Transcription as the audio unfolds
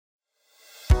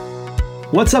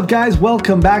What's up, guys?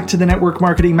 Welcome back to the Network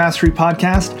Marketing Mastery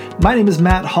Podcast. My name is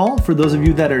Matt Hall, for those of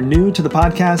you that are new to the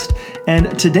podcast.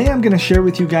 And today I'm going to share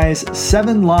with you guys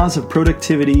 7 laws of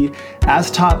productivity as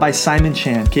taught by Simon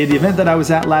Chan. Okay, the event that I was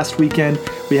at last weekend,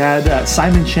 we had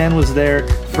Simon Chan was there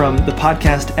from the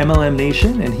podcast MLM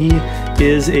Nation, and he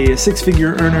is a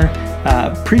six-figure earner,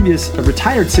 a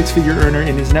retired six-figure earner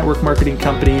in his network marketing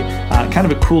company. Kind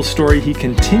of a cool story. He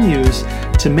continues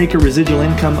to make a residual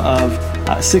income of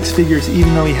 6 figures,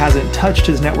 even though he hasn't touched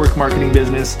his network marketing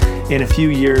business in a few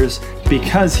years,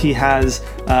 because he has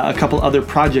a couple other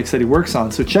projects that he works on.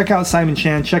 So check out Simon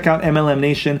Chan, check out MLM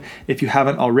Nation if you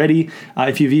haven't already.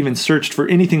 If you've even searched for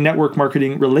anything network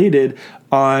marketing related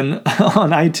on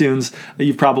iTunes,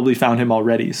 you've probably found him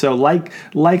already. So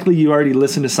likely you already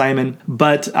listened to Simon,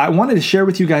 but I wanted to share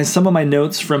with you guys some of my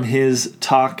notes from his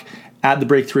talk at the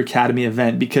Breakthrough Academy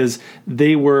event, because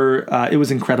it was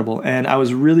incredible. And I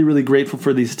was really, really grateful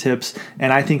for these tips.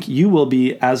 And I think you will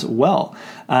be as well.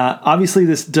 Obviously,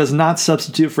 this does not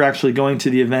substitute for actually going to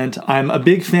the event. I'm a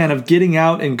big fan of getting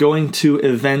out and going to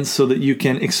events so that you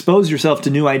can expose yourself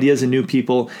to new ideas and new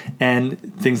people and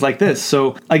things like this.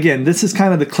 So again, this is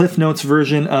kind of the Cliff Notes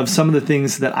version of some of the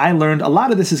things that I learned. A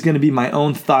lot of this is going to be my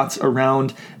own thoughts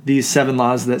around these 7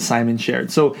 laws that Simon shared.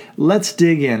 So let's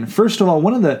dig in. First of all,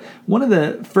 one of the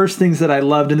first things that I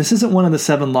loved, and this isn't one of the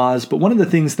 7 laws, but one of the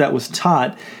things that was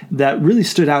taught that really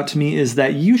stood out to me is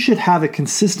that you should have a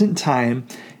consistent time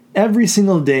every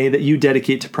single day that you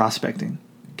dedicate to prospecting.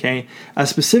 Okay, a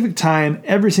specific time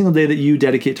every single day that you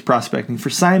dedicate to prospecting. For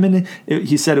Simon,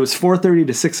 he said it was 4:30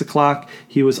 to 6 o'clock.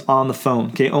 He was on the phone,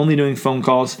 okay, only doing phone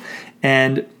calls,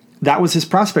 and that was his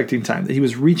prospecting time, that he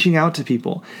was reaching out to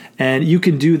people. And you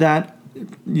can do that,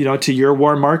 to your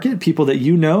warm market, people that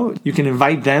you know. You can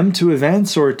invite them to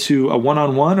events or to a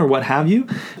one-on-one or what have you.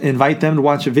 Invite them to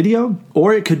watch a video,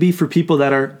 or it could be for people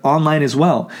that are online as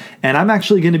well. And I'm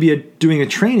actually going to be doing a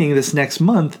training this next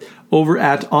month over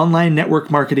at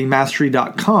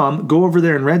onlinenetworkmarketingmastery.com. Go over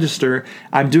there and register.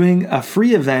 I'm doing a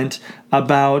free event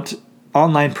about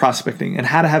online prospecting and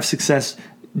how to have success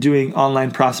doing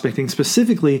online prospecting,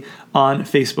 specifically on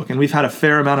Facebook. And we've had a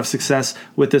fair amount of success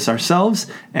with this ourselves.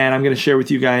 And I'm going to share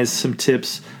with you guys some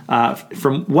tips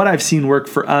from what I've seen work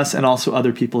for us and also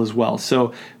other people as well.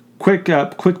 So quick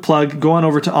plug, go on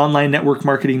over to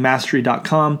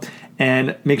onlinenetworkmarketingmastery.com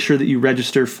and make sure that you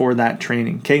register for that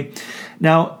training. Okay.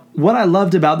 Now, what I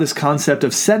loved about this concept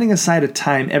of setting aside a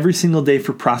time every single day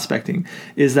for prospecting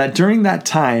is that during that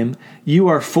time, you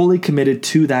are fully committed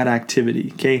to that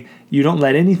activity, okay? You don't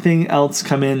let anything else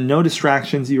come in, no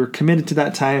distractions. You are committed to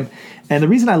that time. And the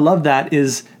reason I love that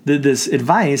is this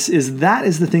advice is that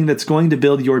is the thing that's going to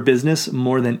build your business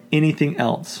more than anything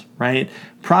else, right?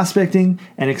 Prospecting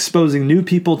and exposing new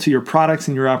people to your products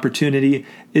and your opportunity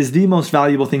is the most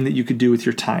valuable thing that you could do with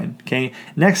your time, okay?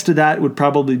 Next to that would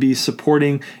probably be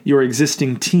supporting your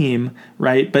existing team,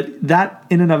 right? But that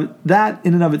in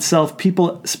and of itself,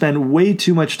 people spend way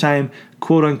too much time,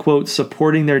 quote unquote,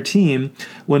 supporting their team,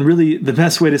 when really the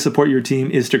best way to support your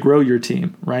team is to grow your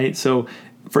team, right? So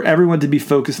for everyone to be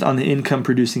focused on the income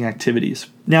producing activities.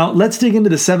 Now, let's dig into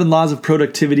the 7 laws of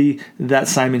productivity that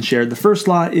Simon shared. The first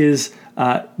law is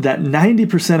that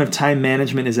 90% of time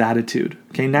management is attitude.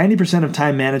 Okay, 90% of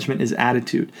time management is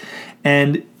attitude.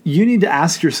 And you need to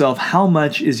ask yourself, how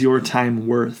much is your time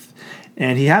worth?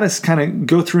 And he had us kind of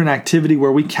go through an activity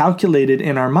where we calculated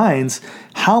in our minds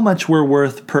how much we're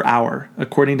worth per hour,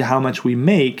 according to how much we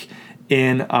make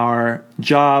in our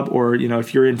job, or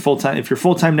if you're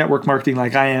full-time network marketing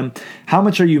like I am, how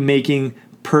much are you making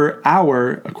per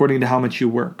hour according to how much you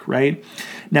work, right?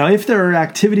 Now, if there are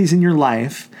activities in your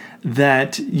life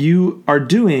that you are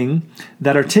doing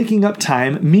that are taking up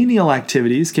time, menial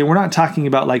activities, okay, we're not talking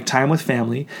about like time with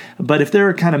family, but if there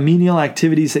are kind of menial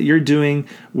activities that you're doing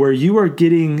where you are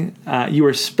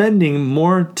spending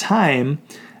more time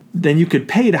then you could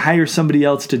pay to hire somebody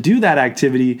else to do that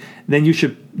activity, then you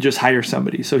should just hire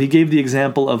somebody. So he gave the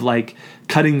example of like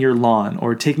cutting your lawn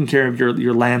or taking care of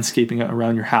your landscaping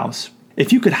around your house.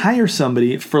 If you could hire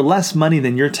somebody for less money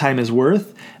than your time is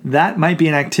worth, that might be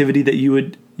an activity that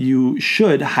you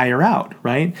should hire out,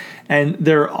 right? And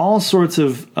there are all sorts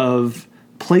of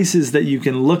places that you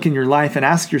can look in your life and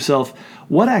ask yourself,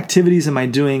 what activities am I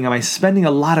doing? Am I spending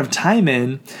a lot of time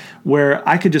in where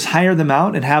I could just hire them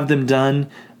out and have them done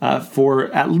for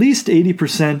at least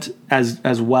 80%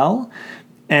 as well?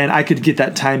 And I could get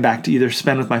that time back to either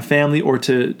spend with my family or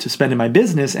to spend in my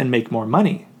business and make more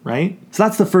money, right? So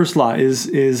that's the first law,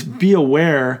 is be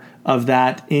aware of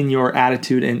that in your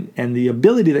attitude and the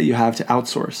ability that you have to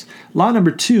outsource. Law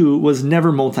number 2 was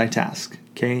never multitask.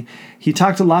 Okay, he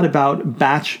talked a lot about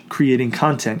batch creating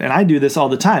content. And I do this all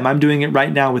the time. I'm doing it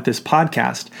right now with this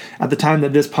podcast. At the time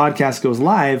that this podcast goes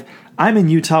live, I'm in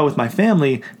Utah with my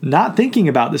family, not thinking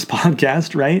about this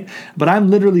podcast, right? But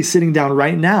I'm literally sitting down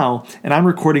right now and I'm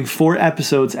recording 4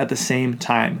 episodes at the same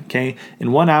time, okay?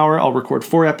 In 1 hour, I'll record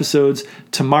 4 episodes.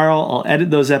 Tomorrow, I'll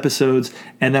edit those episodes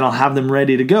and then I'll have them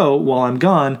ready to go while I'm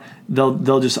gone.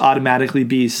 They'll just automatically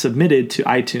be submitted to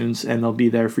iTunes and they'll be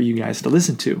there for you guys to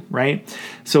listen to, right?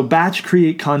 So batch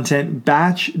create content,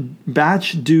 batch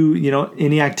do,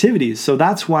 any activities. So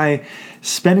that's why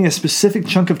spending a specific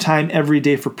chunk of time every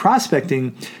day for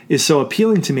prospecting is so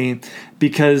appealing to me,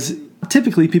 because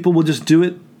typically people will just do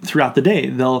it throughout the day.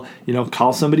 They'll,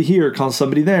 call somebody here, call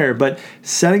somebody there, but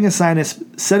setting aside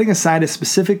a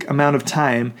specific amount of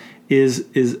time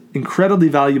is incredibly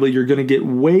valuable. You're going to get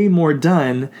way more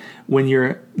done when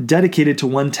you're dedicated to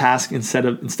one task instead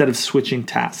of switching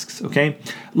tasks, okay?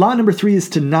 Law number 3 is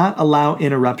to not allow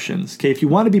interruptions, okay? If you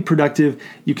want to be productive,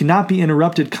 you cannot be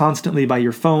interrupted constantly by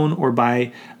your phone or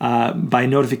by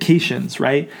notifications,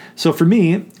 right? So for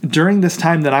me, during this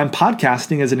time that I'm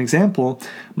podcasting, as an example,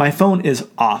 my phone is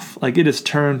off, like it is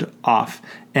turned off.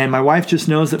 And my wife just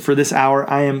knows that for this hour,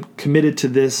 I am committed to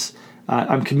this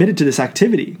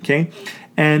activity, okay?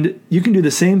 And you can do the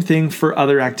same thing for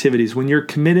other activities. When you're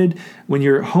committed, when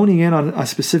you're honing in on a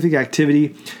specific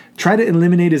activity, try to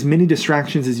eliminate as many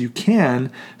distractions as you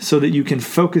can so that you can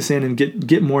focus in and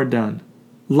get more done.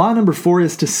 Law number 4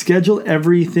 is to schedule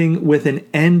everything with an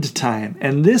end time.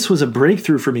 And this was a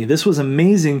breakthrough for me. This was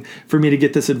amazing for me to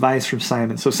get this advice from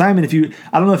Simon. So Simon,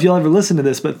 I don't know if you'll ever listen to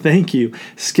this, but thank you.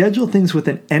 Schedule things with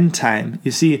an end time.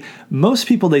 You see, most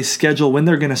people, they schedule when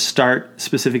they're going to start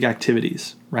specific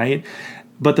activities, right?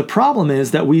 But the problem is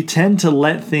that we tend to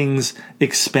let things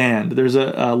expand. There's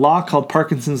a law called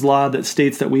Parkinson's Law that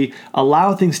states that we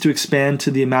allow things to expand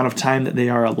to the amount of time that they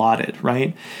are allotted,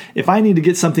 right? If I need to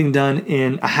get something done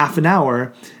in a half an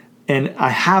hour and I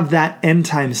have that end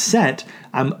time set,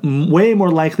 I'm way more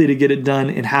likely to get it done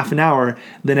in half an hour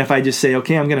than if I just say,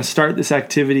 okay, I'm going to start this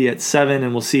activity at 7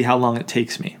 and we'll see how long it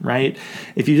takes me, right?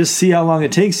 If you just see how long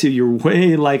it takes you, you're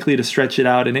way likely to stretch it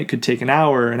out and it could take an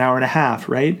hour and a half,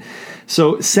 right?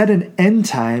 So set an end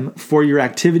time for your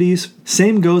activities.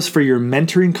 Same goes for your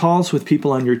mentoring calls with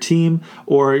people on your team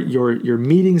or your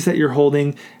meetings that you're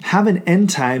holding. Have an end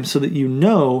time so that you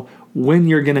know when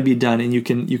you're going to be done and you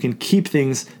can keep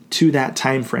things to that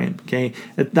time frame, okay?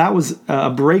 That was a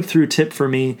breakthrough tip for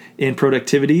me in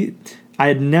productivity.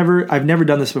 I've never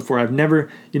done this before.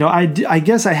 I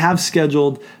guess I have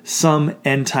scheduled some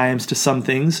end times to some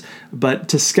things, but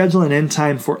to schedule an end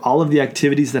time for all of the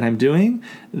activities that I'm doing,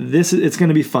 it's going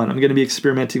to be fun. I'm going to be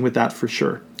experimenting with that for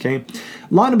sure, okay?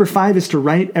 Law number 5 is to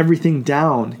write everything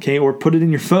down, okay, or put it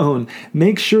in your phone.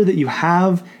 Make sure that you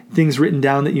have things written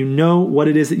down, that you know what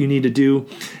it is that you need to do.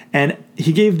 And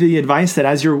he gave the advice that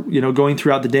as you're going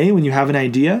throughout the day, when you have an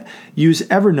idea, use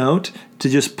Evernote to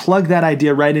just plug that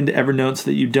idea right into Evernote so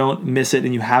that you don't miss it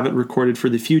and you have it recorded for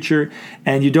the future.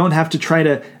 And you don't have to try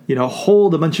to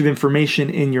hold a bunch of information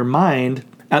in your mind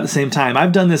at the same time.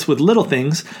 I've done this with little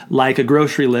things like a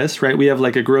grocery list, right? We have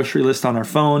like a grocery list on our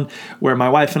phone where my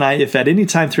wife and I, if at any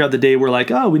time throughout the day we're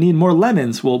like, oh, we need more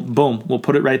lemons, well, boom, we'll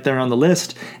put it right there on the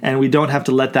list and we don't have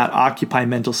to let that occupy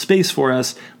mental space for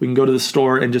us. We can go to the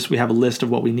store and we have a list of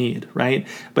what we need, right?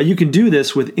 But you can do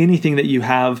this with anything that you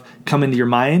have come into your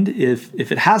mind. If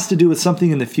it has to do with something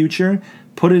in the future,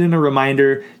 put it in a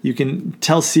reminder. You can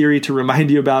tell Siri to remind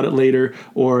you about it later,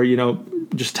 or,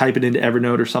 just type it into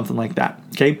Evernote or something like that,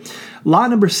 okay? Law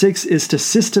number 6 is to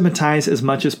systematize as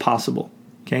much as possible,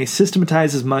 okay?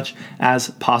 Systematize as much as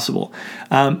possible.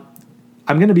 I'm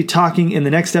going to be talking in the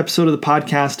next episode of the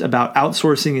podcast about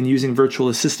outsourcing and using virtual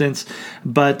assistants,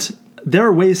 but there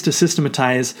are ways to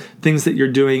systematize things that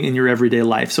you're doing in your everyday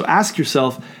life. So ask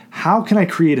yourself, how can I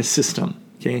create a system?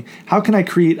 Okay, how can I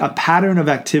create a pattern of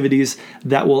activities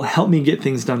that will help me get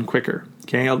things done quicker?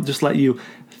 Okay, I'll just let you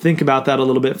think about that a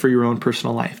little bit for your own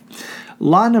personal life.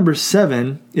 Law number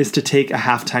 7 is to take a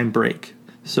halftime break.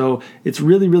 So it's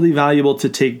really, really valuable to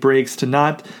take breaks, to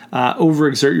not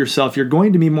overexert yourself. You're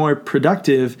going to be more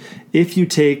productive if you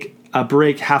take a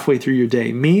break halfway through your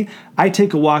day. Me, I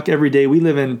take a walk every day. We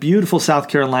live in beautiful South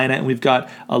Carolina and we've got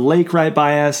a lake right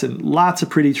by us and lots of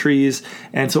pretty trees.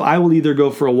 And so I will either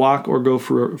go for a walk or go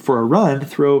for a run,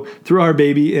 throw our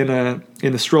baby in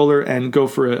the stroller and go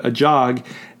for a jog.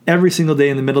 every single day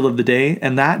in the middle of the day,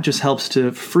 and that just helps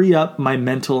to free up my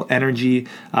mental energy,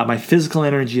 my physical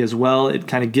energy as well. It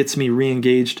kind of gets me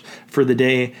re-engaged for the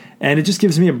day, and it just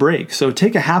gives me a break. So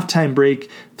take a halftime break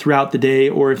throughout the day,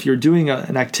 or if you're doing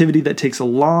an activity that takes a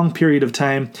long period of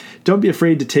time, don't be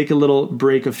afraid to take a little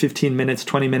break of 15 minutes,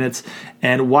 20 minutes,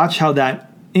 and watch how that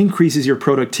increases your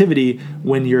productivity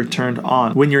when you're turned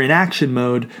on, when you're in action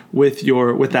mode with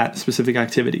that specific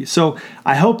activity. So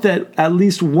I hope that at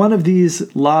least one of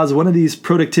these laws, one of these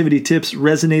productivity tips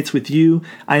resonates with you.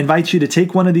 I invite you to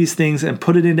take one of these things and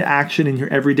put it into action in your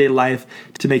everyday life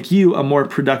to make you a more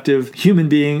productive human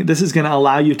being. This is going to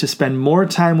allow you to spend more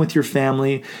time with your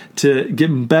family, to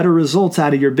get better results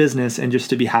out of your business, and just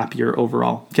to be happier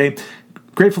overall. Okay.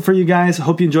 Grateful for you guys.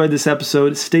 Hope you enjoyed this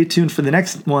episode. Stay tuned for the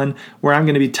next one where I'm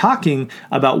going to be talking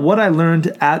about what I learned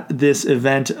at this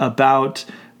event about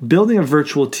building a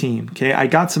virtual team. Okay, I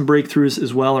got some breakthroughs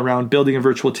as well around building a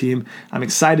virtual team. I'm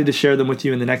excited to share them with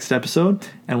you in the next episode,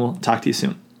 and we'll talk to you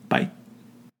soon.